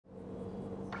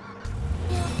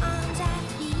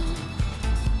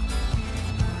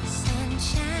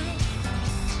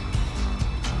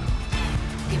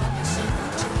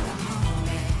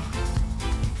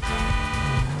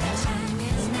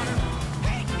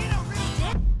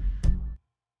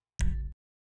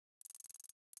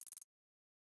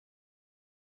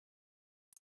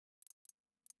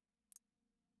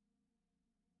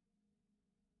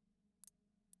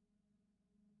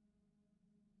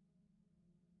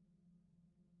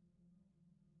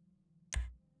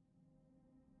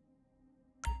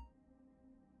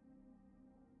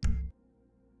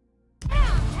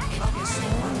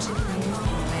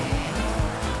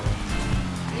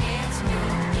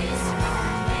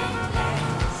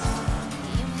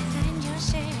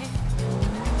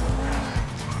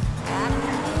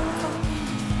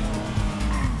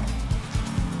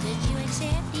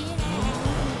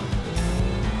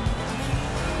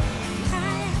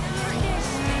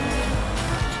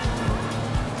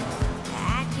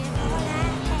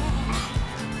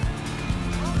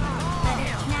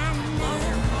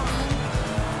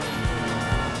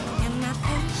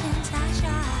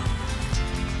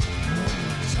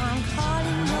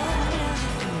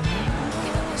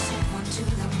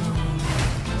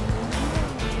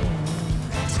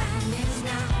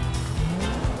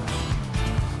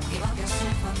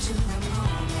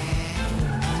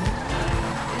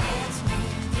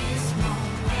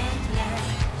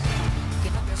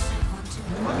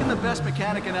best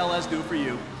mechanic in LS do for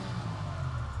you?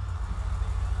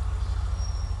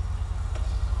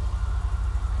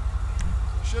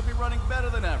 Should be running better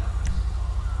than ever.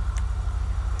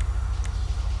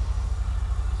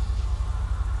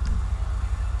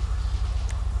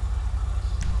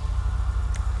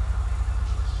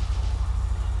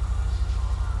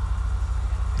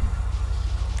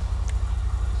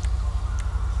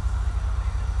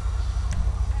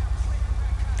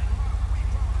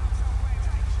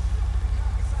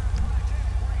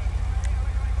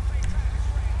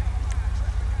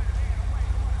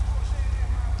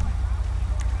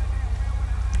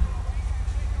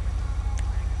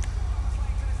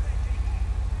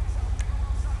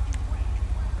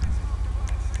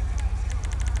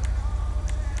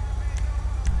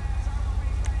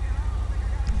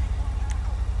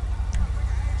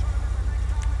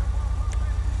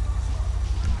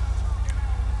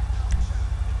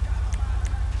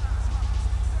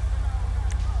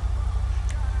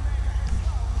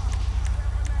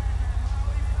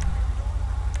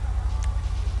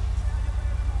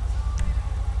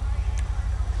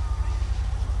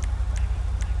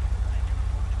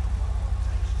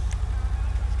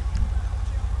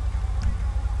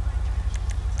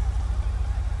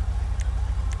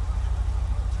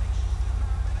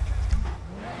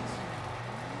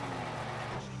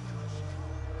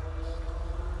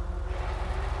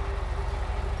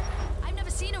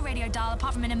 Radio dial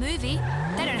apart from in a movie.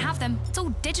 They don't have them. It's all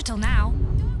digital now.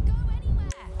 Don't go anywhere.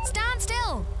 Stand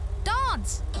still.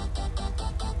 Dance.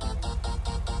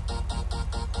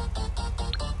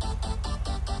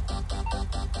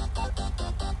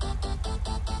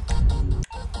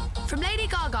 From Lady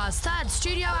Gaga's third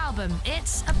studio album,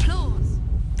 it's Applause.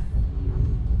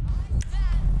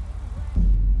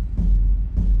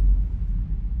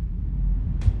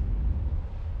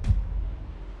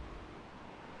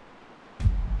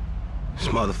 This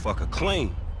motherfucker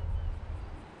clean.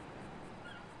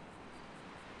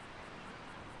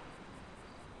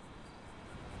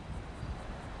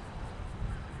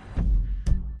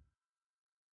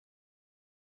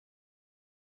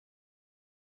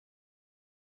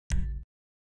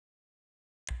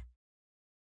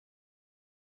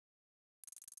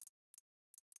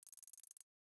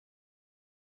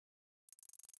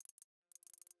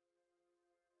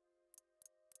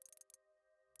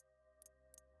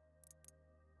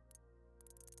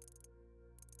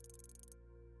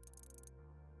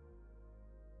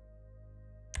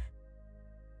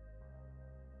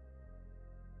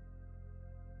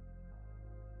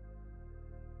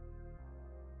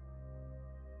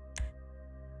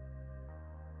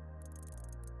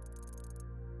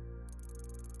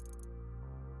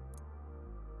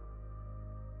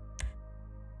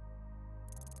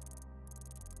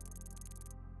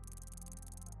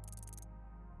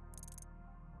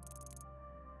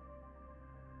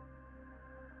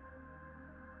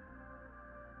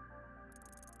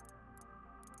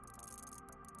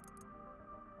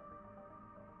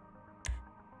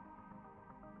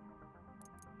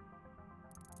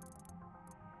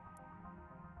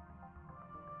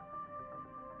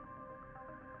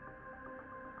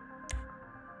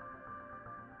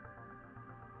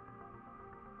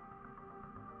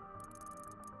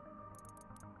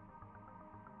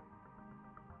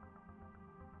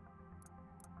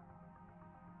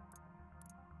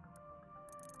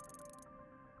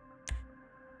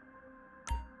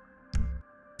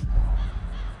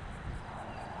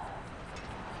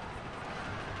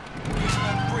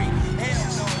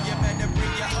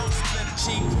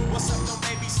 What's up, don't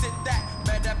babysit that?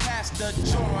 Better pass the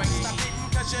joint. Stop hitting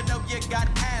cause you know you got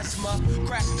asthma.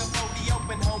 Crack the 40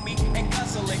 open, homie, and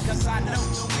guzzle it. Cause I know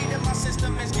the weed in my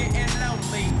system is getting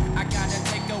lonely. I gotta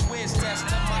take a whiz test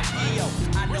to my PO.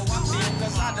 I know I feel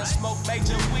cause I done smoked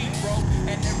major weed, bro.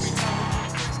 And every time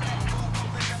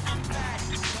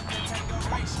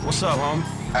What's up, homie?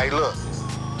 Hey, look.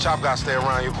 Chop got to stay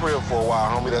around your crib for a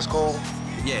while, homie. That's cool?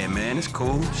 Yeah, man, it's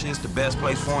cool. Shit's the best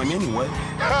place for him anyway.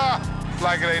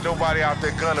 Like it ain't nobody out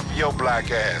there gunning for your black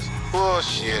ass.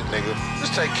 Bullshit, nigga.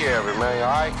 Just take care of it, man, all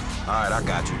right? All right, I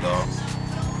got you, dog.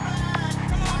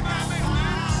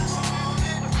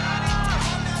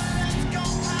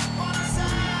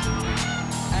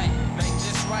 Hey, make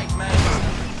this right, man.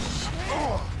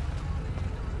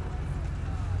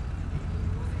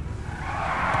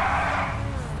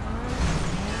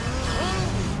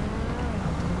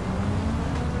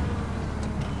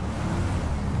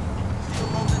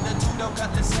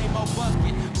 Got the same old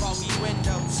bucket, foggy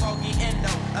window, soggy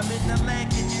endo. I'm in the land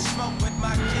getting smoke with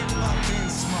my kid up in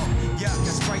smoke. Yeah, can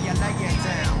spray you, lay it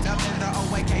down. Up in the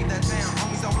OAK, the town.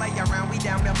 Homies don't lay around, we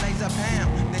down there blaze a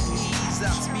pound. Then ease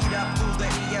up. Speed up through the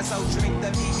ESO, drink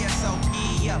the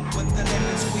VSOP up with the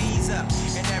lemon squeeze up.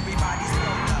 And everybody's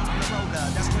rolled up. I'm the roller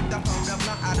that's quick to hold a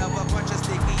blunt out of a bunch of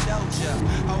sticky doja.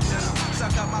 Hold up,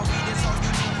 suck up my weed, it's all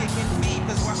you need kicking feet.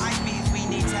 Cause we're IBs, we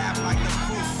need to have like the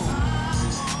foo-foo.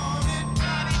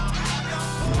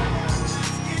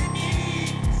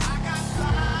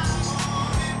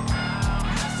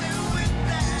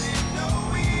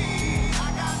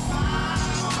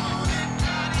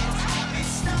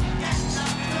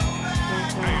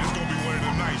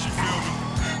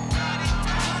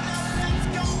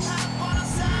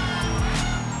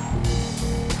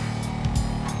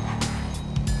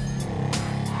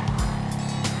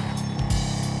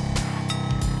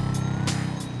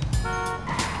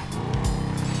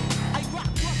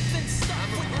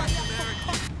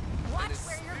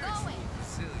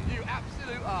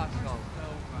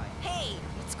 Hey,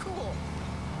 it's cool.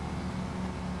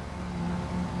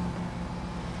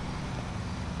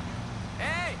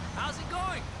 Hey, how's it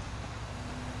going?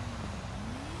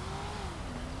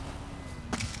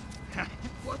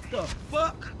 What the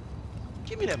fuck?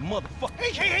 Give me that motherfucker.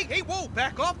 Hey, whoa,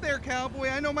 back off there, cowboy.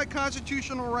 I know my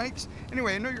constitutional rights.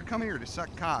 Anyway, I know you're coming here to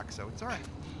suck cock, so it's all right.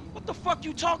 What the fuck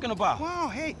you talking about? Wow,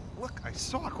 hey, look, I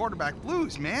saw Quarterback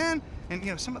Blues, man. And,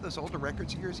 you know, some of those older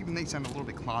records of yours, even they sound a little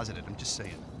bit closeted, I'm just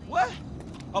saying. What?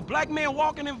 A black man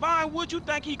walking in Vinewood, you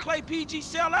think he Clay PG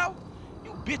sellout?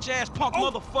 You bitch-ass punk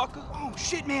motherfucker. Oh,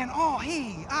 shit, man. Oh,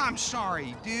 hey, I'm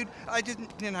sorry, dude. I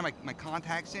didn't have my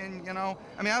contacts in, you know?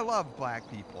 I mean, I love black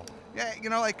people. Yeah, you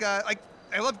know, like, I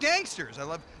love gangsters. I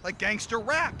love, like, gangster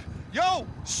rap. Yo,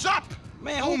 sup?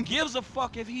 Man, who gives a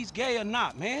fuck if he's gay or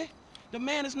not, man? The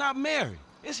man is not married.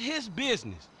 It's his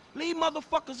business. Leave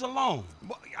motherfuckers alone.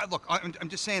 Well, look, I'm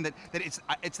just saying that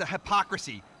it's the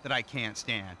hypocrisy that I can't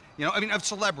stand. You know, I mean, of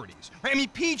celebrities. Right? I mean,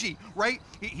 PG, right?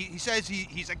 He says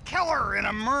he's a killer and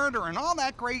a murderer and all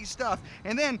that great stuff.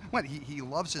 And then, what, he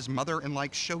loves his mother and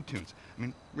likes show tunes. I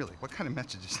mean, really, what kind of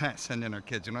message is that sending our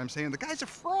kids? You know what I'm saying? The guy's a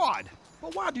fraud.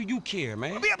 But why do you care,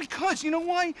 man? Well, yeah, because, you know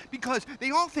why? Because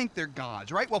they all think they're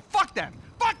gods, right? Well, fuck them!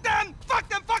 Fuck them! Fuck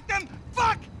them! Fuck them!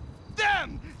 Fuck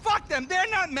them! Fuck them! They're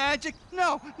not magic!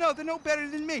 No, they're no better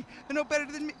than me. They're no better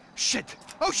than me. Shit!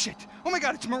 Oh, shit! Oh my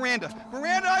God, it's Miranda!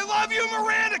 Miranda, I love you,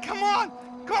 Miranda! Come on!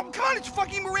 Come on, it's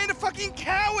fucking Miranda fucking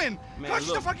Cowan! Man, God,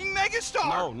 she's a fucking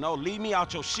megastar! No, leave me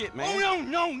out your shit, man.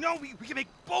 Oh, no, we can make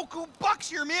boku bucks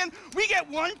here, man! We get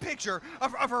one picture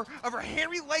of her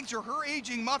hairy legs or her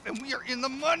aging muff, and we are in the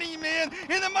money, man!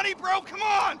 In the money, bro! Come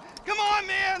on! Come on,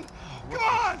 man! Come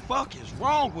on! What the fuck is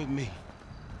wrong with me?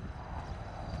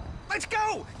 Let's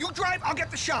go! You drive, I'll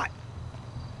get the shot.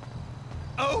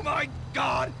 Oh my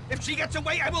God! If she gets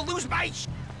away, I will lose my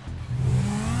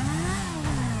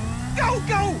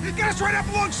Go! Get us right up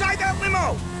alongside that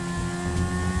limo!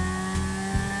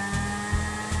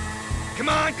 Come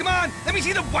on! Let me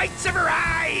see the whites of her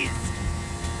eyes!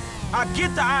 I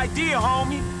get the idea,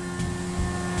 homie.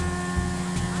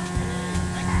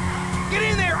 Get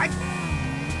in there!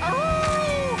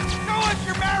 Oh! Show us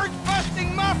your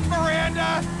marriage-busting muff,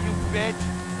 Miranda! You bitch!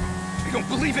 I don't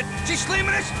believe it! She's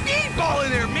slamming a speedball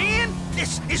in there, man!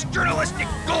 This is journalistic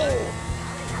gold!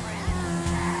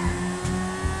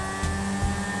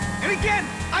 And again,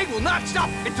 I will not stop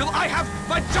until I have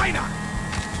vagina!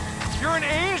 You're an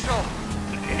angel!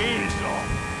 An angel!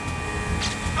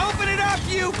 Open it up,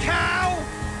 you cow!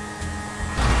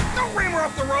 Don't ram her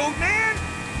off the road, man!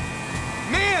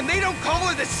 Man, they don't call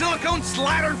her the silicone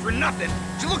slattern for nothing.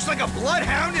 She looks like a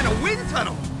bloodhound in a wind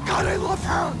tunnel. God, I love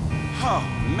her. Oh,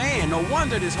 man, no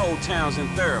wonder this whole town's in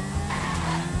therapy.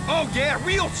 Oh, yeah,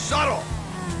 real subtle.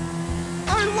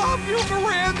 I love you,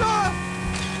 Miranda.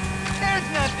 There's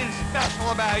nothing special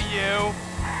about you.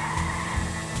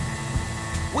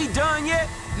 We done yet?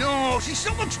 No, she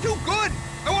still looks too good.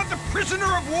 I want the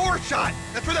prisoner of war shot.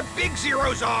 That's where the big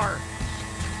zeros are.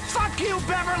 Fuck you,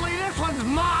 Beverly. This one's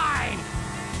mine.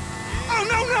 Oh,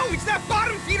 no, it's that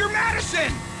bottom feeder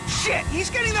Madison! Shit, he's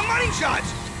getting the money shots!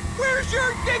 Where's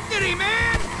your dignity,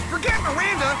 man? Forget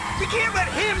Miranda, we can't let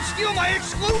him steal my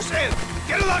exclusive!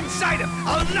 Get alongside him,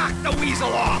 I'll knock the weasel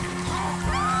off!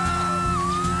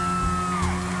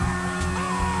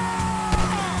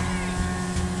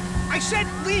 I said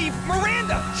leave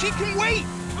Miranda, she can wait!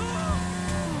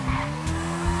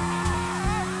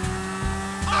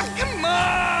 Oh, come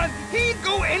on! He ain't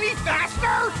go any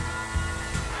faster!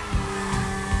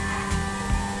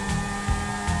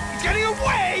 Getting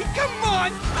away! Come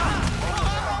on!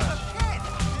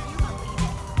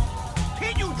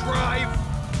 Can't you drive?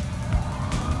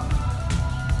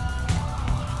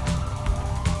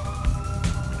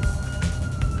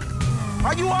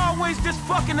 Are you always this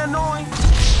fucking annoying?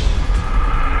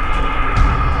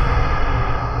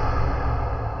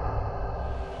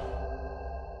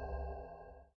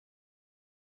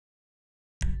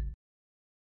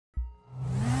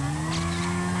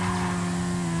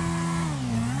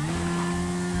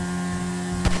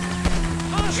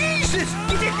 this?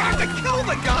 You didn't have to kill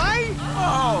the guy!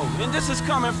 Oh, and this is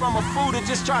coming from a fool that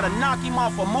just tried to knock him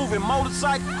off a moving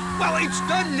motorcycle? Well, it's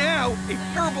done now. A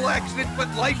terrible accident,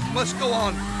 but life must go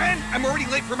on. And I'm already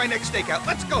late for my next stakeout.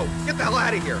 Let's go. Get the hell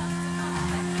out of here.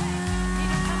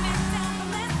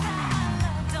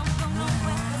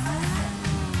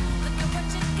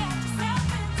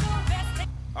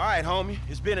 All right, homie.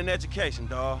 It's been an education,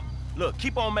 dawg. Look,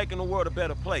 keep on making the world a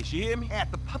better place, you hear me?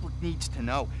 The public needs to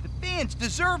know. The fans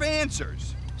deserve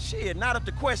answers. Shit, not if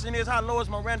the question is how low is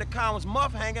Miranda Collins'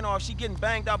 muff hanging or if she getting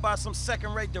banged out by some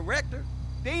second-rate director.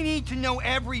 They need to know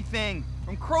everything,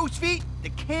 from crow's feet to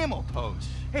camel toes.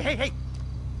 Hey.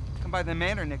 Come by the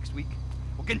manor next week.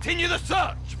 We'll continue the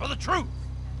search for the truth.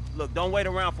 Look, don't wait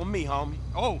around for me, homie.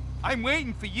 Oh, I'm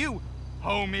waiting for you,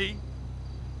 homie.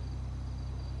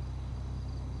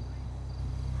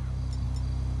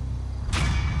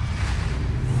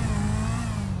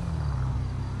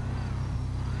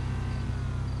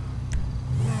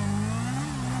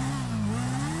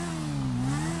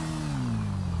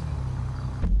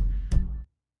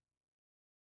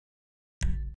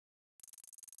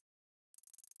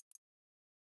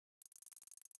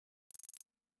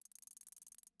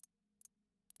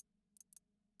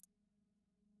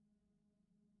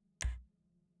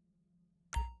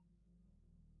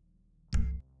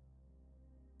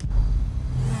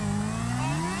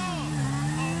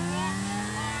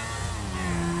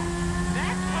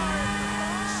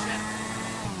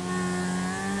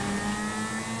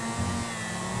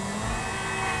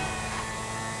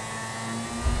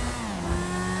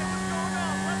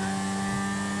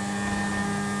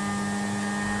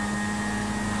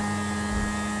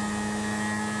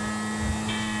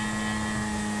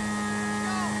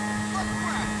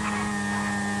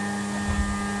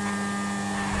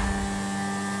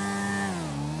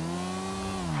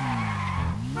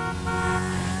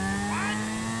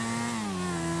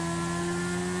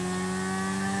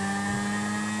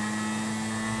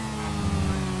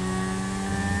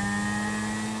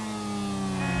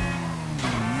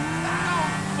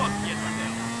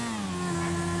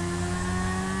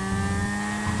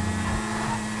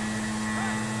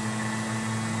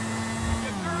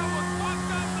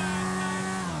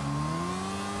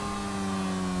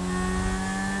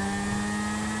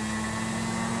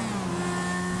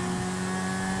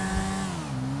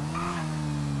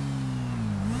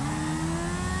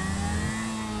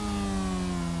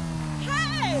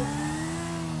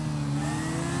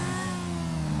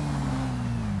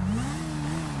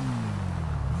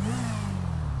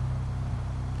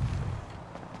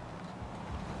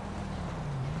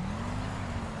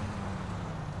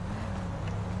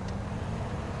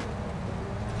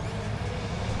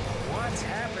 What's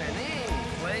happening,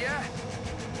 playa?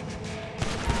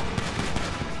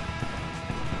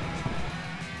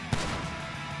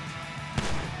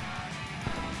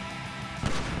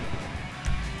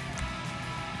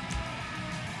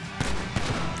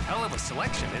 Hell of a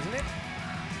selection, isn't it?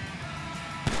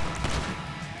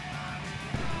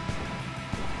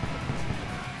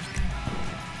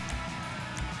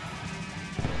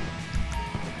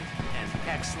 An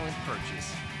excellent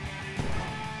purchase.